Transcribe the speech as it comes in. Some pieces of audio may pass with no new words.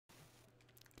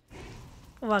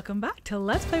Welcome back to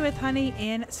Let's Play with Honey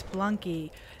in Spelunky.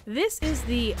 This is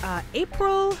the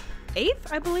April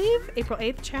 8th, I believe. April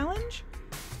 8th challenge?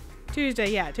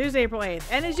 Tuesday, April 8th.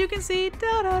 And as you can see,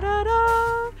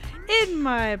 in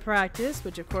my practice,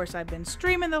 which of course I've been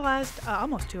streaming the last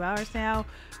almost 2 hours now.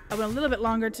 I went a little bit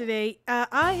longer today.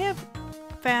 I have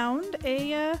found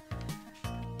a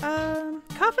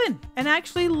coffin and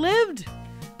actually lived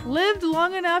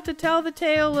long enough to tell the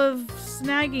tale of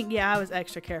snagging. Yeah, I was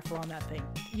extra careful on that thing.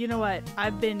 You know what?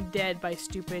 I've been dead by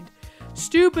stupid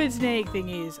snake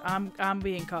thingies. I'm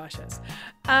being cautious.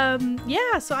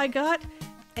 Yeah, so I got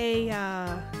a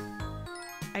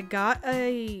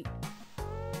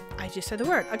I just said the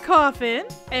word, a coffin,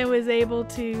 and was able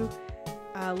to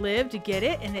live to get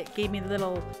it, and it gave me the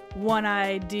little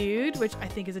one-eyed dude, which I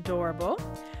think is adorable.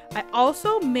 I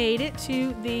also made it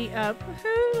to the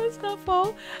let's not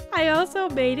fall. I also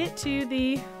made it to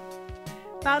the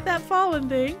about that fallen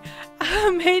thing.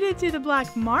 I made it to the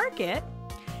black market,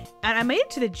 and I made it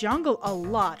to the jungle a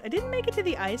lot. I didn't make it to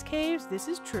the ice caves, this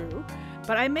is true,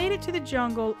 but I made it to the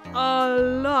jungle a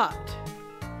lot.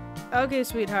 Okay,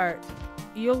 sweetheart,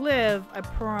 you'll live, I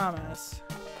promise.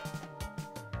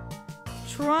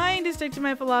 Trying to stick to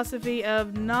my philosophy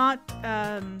of not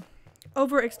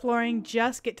over exploring,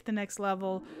 just get to the next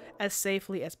level as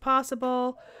safely as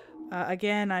possible.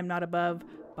 Again, I'm not above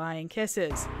buying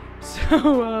kisses,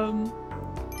 so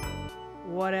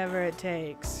whatever it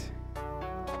takes.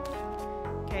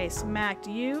 Okay, smacked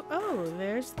you. Oh,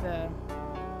 there's the...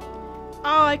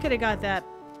 Oh, I could have got that.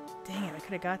 Dang it, I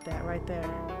could have got that right there.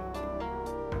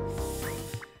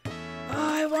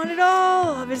 Oh, I want it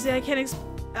all. Obviously, I can't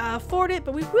afford it,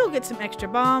 but we will get some extra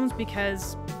bombs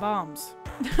because bombs.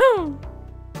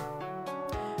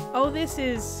 Oh, this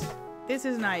is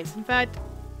nice. In fact,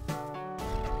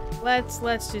 let's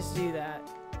just do that.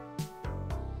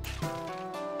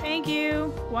 Thank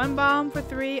you. 1 bomb for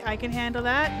 3. I can handle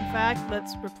that. In fact,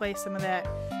 let's replace some of that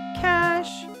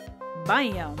cash.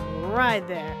 Bam! Right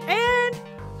there. And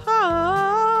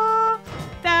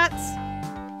that's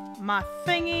my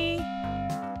thingy.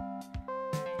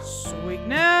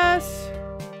 Sweetness.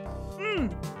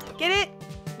 Get it?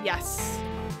 Yes.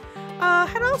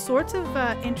 Had all sorts of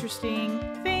interesting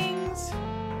things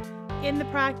in the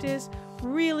practice.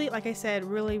 Really, like I said,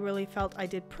 really felt I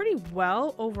did pretty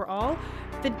well overall.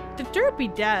 The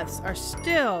derpy deaths are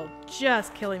still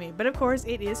just killing me, but of course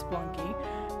it is Spelunky.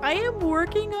 I am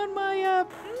working on my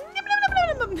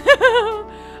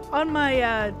on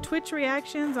my Twitch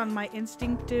reactions, on my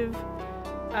instinctive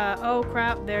oh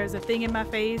crap, there's a thing in my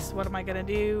face, what am I gonna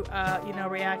do, you know,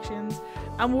 reactions.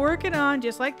 I'm working on,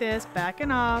 just like this,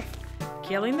 backing off,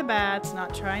 killing the bats,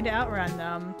 not trying to outrun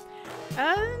them,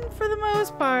 and for the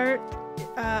most part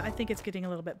I think it's getting a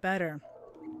little bit better.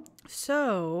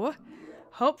 So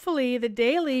hopefully the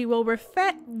daily will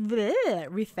reflect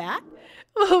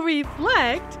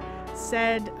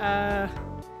said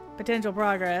potential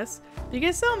progress,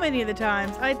 because so many of the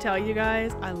times I tell you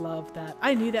guys I love that.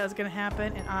 I knew that was gonna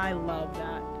happen, and I love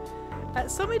that.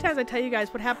 So many times I tell you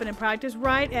guys what happened in practice,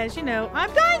 right as, you know,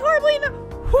 I'm dying horribly in the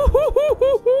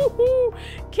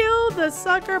kill the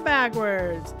sucker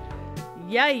backwards.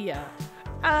 Yeah.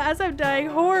 As I'm dying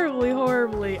horribly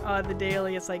on the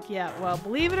daily, it's like, yeah, well,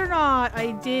 believe it or not,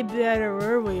 I did better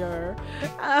earlier.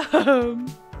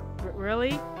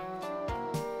 Really?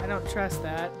 I don't trust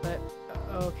that, but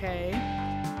okay.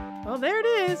 Well, there it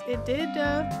is. It did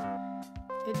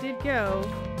go.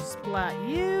 Splat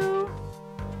you.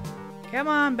 Come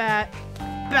on, bat.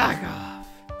 Back off.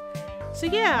 So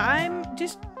yeah, I'm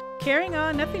just carrying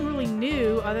on. Nothing really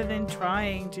new other than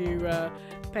trying to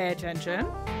pay attention.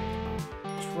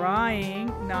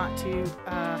 Trying not to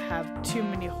have too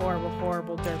many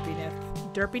horrible derpy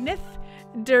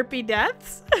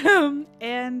deaths.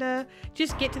 And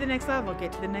just get to the next level,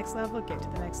 get to the next level, get to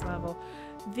the next level.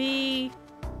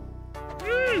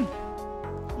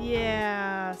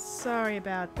 Yeah, sorry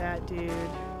about that, dude.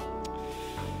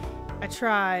 I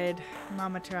tried.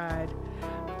 Mama tried.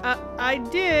 I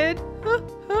did.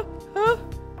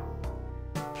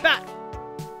 Bat.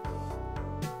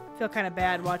 Feel kind of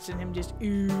bad watching him just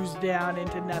ooze down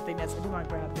into nothingness. I do want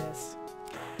to grab this.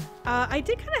 I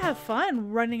did kind of have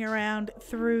fun running around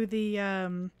through the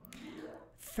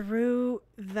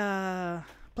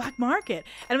black market,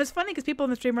 and it was funny because people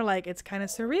in the stream were like, it's kind of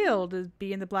surreal to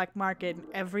be in the black market and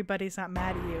everybody's not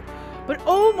mad at you, but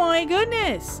oh my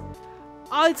goodness,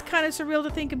 oh, it's kind of surreal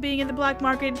to think of being in the black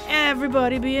market and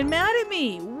everybody being mad at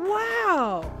me.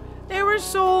 Wow, there were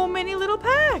so many little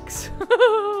packs.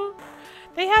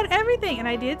 They had everything, and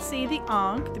I did see the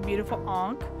Ankh, the beautiful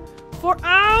Ankh, for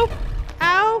ow,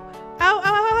 ow, ow, ow, ow, ow,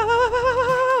 ow, ow,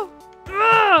 ow, ow,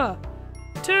 ow.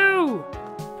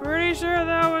 sure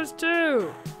that was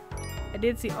 2. I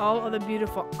did see all of the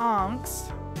beautiful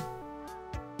onks.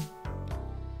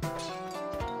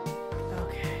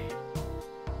 Okay.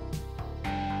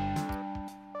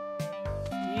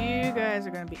 You guys are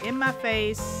gonna be in my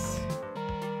face.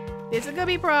 This is gonna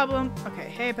be a problem. Okay,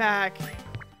 hey Pack.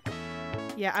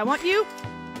 Yeah, I want you.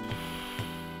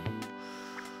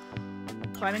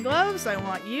 Climbing gloves, I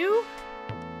want you.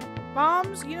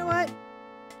 Bombs, you know what?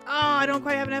 Oh, I don't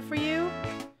quite have enough for you.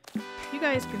 You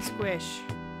guys can squish.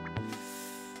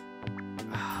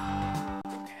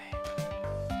 Okay.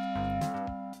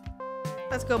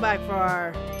 Let's go back for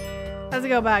our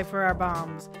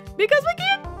bombs. Because we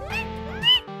can't.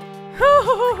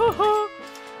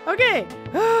 Okay.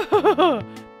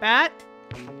 Bat.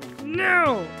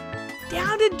 No.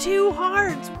 Down to 2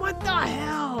 hearts. What the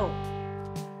hell?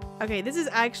 Okay, this is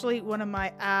actually one of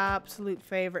my absolute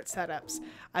favorite setups.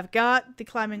 I've got the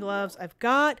climbing gloves. I've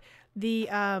got the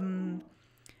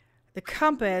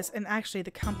compass, and actually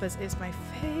the compass is my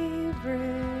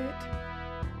favorite.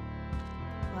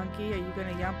 Monkey, are you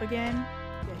gonna yump again?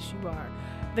 Yes, you are.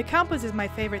 The compass is my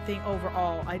favorite thing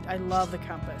overall. I love the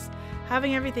compass.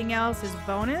 Having everything else is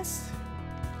bonus.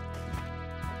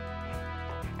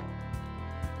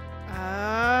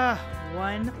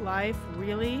 1 life,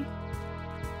 really?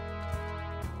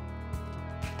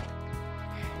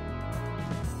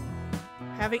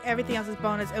 Having everything else is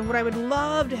bonus. And what I would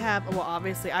love to have, well,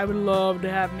 obviously, I would love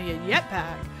to have me a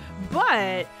jetpack.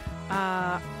 But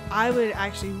I would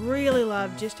actually really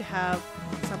love just to have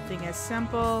something as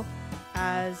simple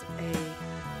as a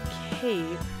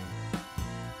cape.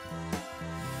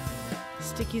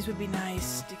 Stickies would be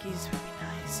nice. Stickies would be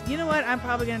nice. You know what? I'm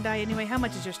probably going to die anyway. How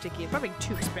much is your sticky? It's probably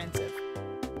too expensive.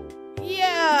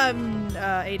 Yeah, I'm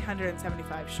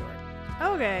 875 short.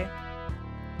 Okay.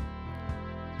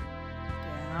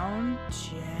 Down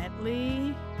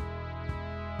gently.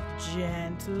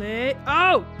 Gently.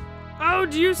 Oh! Oh,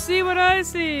 do you see what I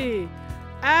see?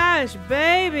 Ash,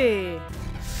 baby.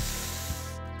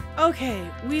 Okay,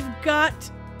 we've got...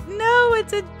 No,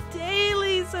 it's a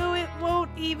daily, so it won't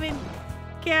even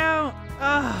count.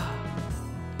 Oh.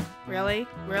 Really?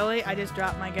 Really? I just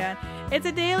dropped my gun. It's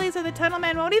a daily, so the tunnel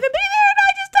man won't even be there, and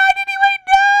I just died anyway.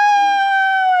 No!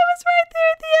 I was right there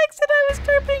at the exit. I was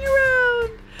derping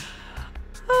around.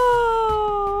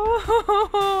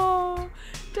 Oh.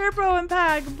 Derpo and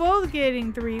Pack both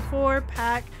getting 3-4.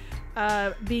 Pack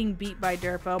being beat by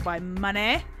Derpo by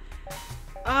money.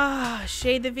 Ah,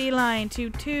 Shade the V-Line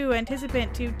 2-2,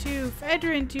 Anticipant 2-2,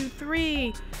 Fedrin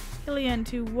 2-3, Hillian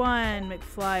 2-1,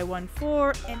 McFly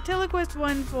 1-4, Antiloquist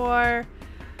 1-4,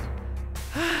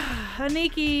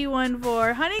 Haniki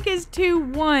 1-4. Hanik is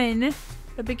 2-1,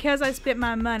 but because I spent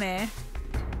my money,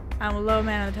 I'm a low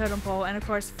man on the totem pole. And of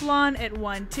course, Flan at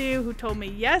 1-2, who told me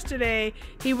yesterday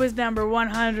he was number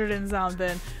 100 and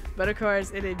something, but of course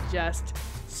it had just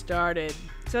started.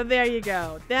 So there you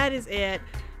go. That is it.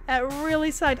 That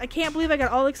really sucked. I can't believe I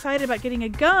got all excited about getting a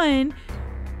gun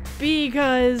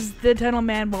because the tunnel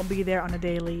man won't be there on a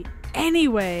daily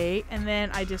anyway, and then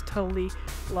I just totally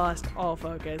lost all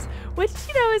focus, which,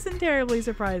 you know, isn't terribly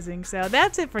surprising. So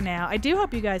that's it for now. I do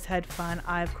hope you guys had fun.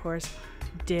 I, of course,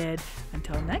 did.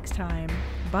 Until next time,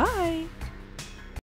 bye!